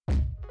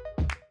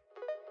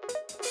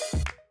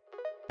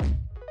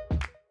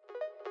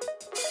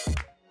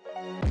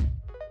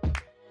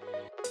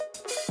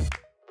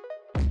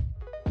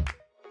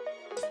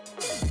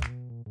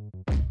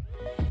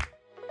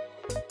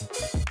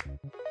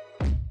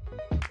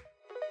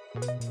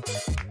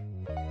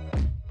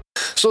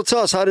So tell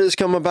us, how did this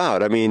come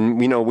about? I mean,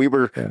 you know,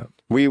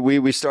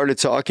 we started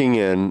talking,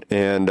 and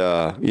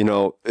you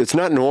know, it's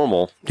not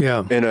normal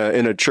in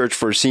a church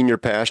for a senior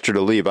pastor to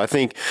leave. I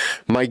think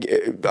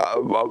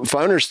if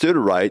I understood it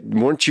right,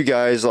 weren't you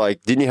guys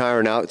like, didn't you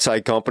hire an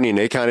outside company and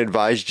they kind of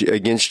advised you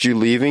against you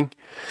leaving?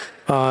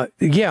 Well,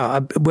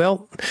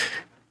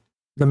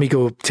 let me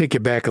take you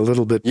back a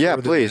little bit. Yeah,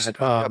 please.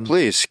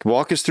 Please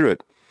walk us through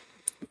it.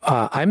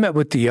 I met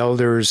with the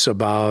elders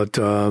about,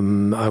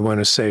 I want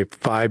to say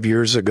 5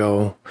 years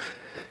ago.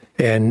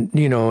 And,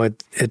 you know,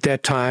 at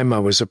that time I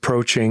was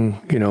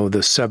approaching, you know,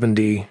 the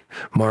 70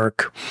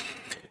 mark.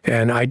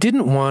 And I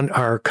didn't want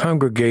our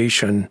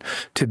congregation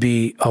to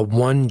be a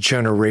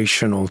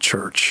one-generational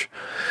church.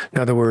 In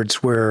other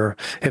words, where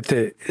if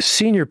the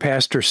senior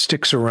pastor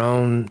sticks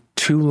around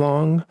too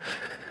long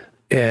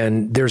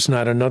and there's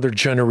not another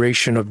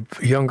generation of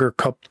younger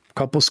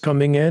couples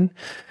coming in,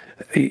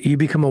 you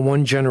become a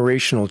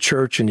one-generational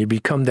church, and you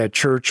become that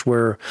church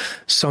where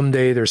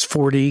someday there's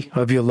 40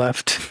 of you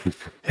left,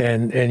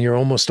 and you're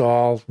almost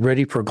all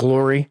ready for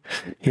glory,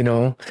 you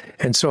know.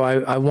 And so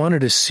I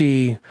wanted to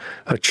see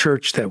a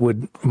church that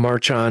would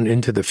march on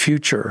into the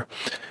future.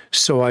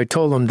 So I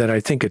told them that I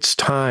think it's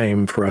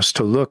time for us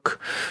to look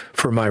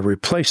for my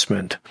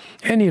replacement.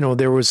 And, you know,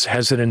 there was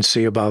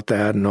hesitancy about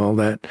that and all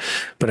that.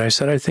 But I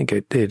said, I think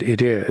it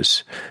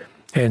is.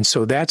 And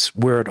so that's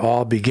where it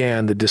all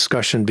began. The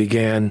discussion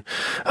began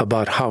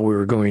about how we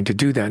were going to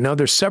do that. Now,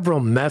 there's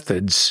several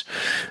methods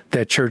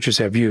that churches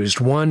have used.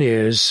 One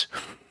is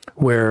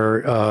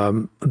where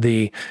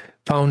the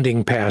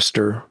founding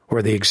pastor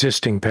or the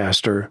existing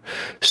pastor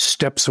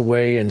steps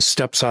away and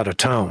steps out of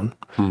town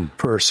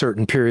for a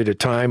certain period of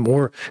time,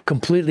 or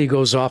completely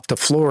goes off to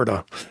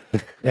Florida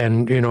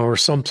and, you know, or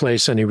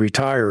someplace, and he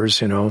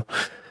retires, you know.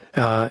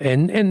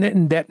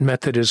 And that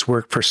method has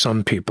worked for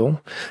some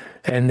people.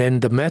 And then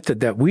the method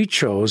that we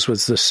chose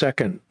was the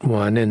second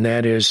one, and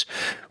that is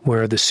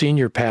where the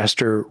senior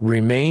pastor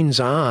remains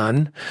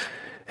on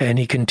and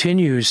he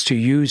continues to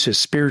use his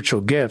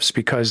spiritual gifts,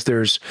 because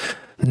there's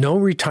no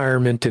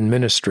retirement in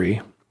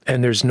ministry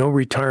and there's no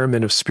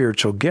retirement of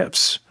spiritual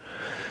gifts.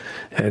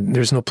 And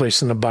there's no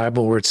place in the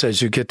Bible where it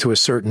says you get to a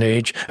certain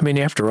age. I mean,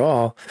 after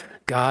all,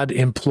 God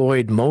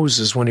employed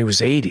Moses when he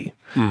was 80.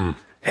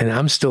 And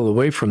I'm still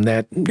away from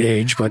that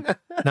age, but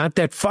not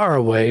that far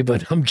away.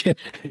 But I'm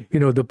getting, you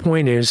know, the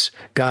point is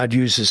God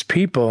uses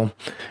people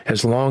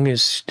as long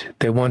as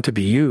they want to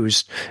be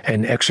used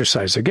and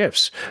exercise their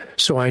gifts.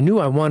 So I knew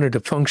I wanted to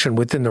function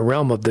within the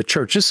realm of the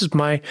church. This is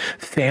my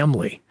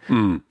family.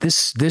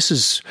 This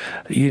is,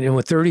 you know,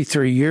 with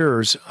 33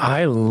 years,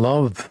 I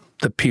love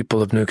the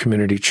people of New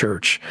Community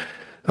Church.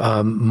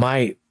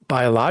 My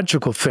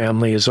biological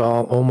family is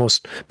all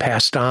almost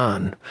passed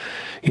on,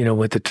 you know,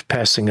 with the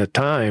passing of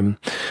time.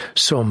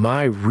 So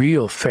my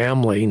real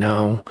family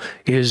now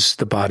is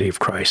the body of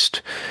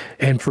Christ.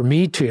 And for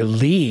me to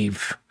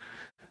leave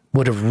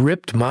would have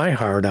ripped my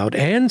heart out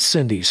and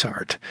Cindy's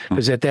heart,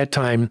 because at that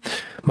time,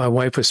 my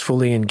wife was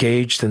fully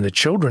engaged in the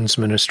children's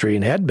ministry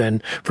and had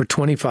been for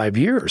 25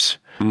 years.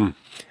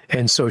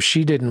 And so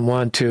she didn't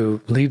want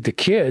to leave the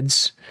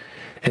kids.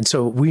 And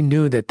so we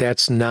knew that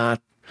that's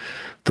not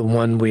the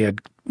one we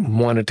had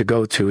wanted to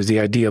go to, is the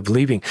idea of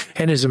leaving.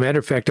 And as a matter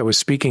of fact, I was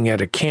speaking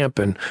at a camp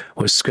in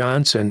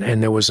Wisconsin,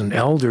 and there was an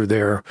elder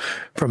there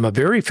from a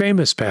very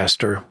famous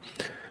pastor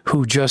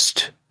who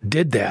just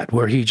did that,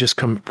 where he just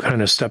kind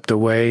of stepped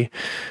away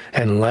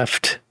and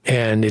left,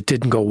 and it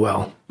didn't go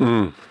well.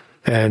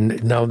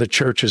 And now the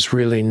church is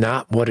really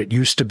not what it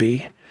used to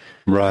be,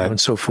 right,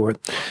 and so forth.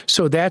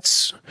 So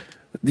that's,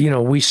 you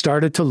know, we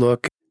started to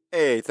look.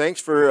 Hey, thanks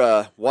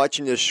for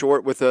watching this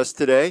short with us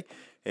today.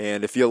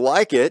 And if you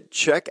like it,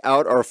 check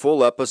out our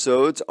full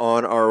episodes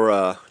on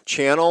our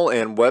channel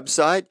and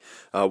website.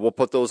 We'll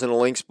put those in the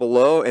links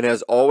below. And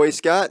as always,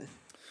 Scott,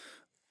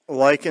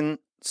 like and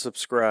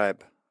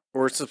subscribe,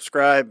 or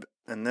subscribe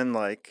and then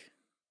like,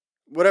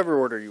 whatever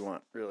order you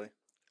want, really.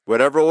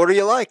 Whatever order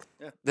you like.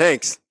 Yeah.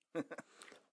 Thanks.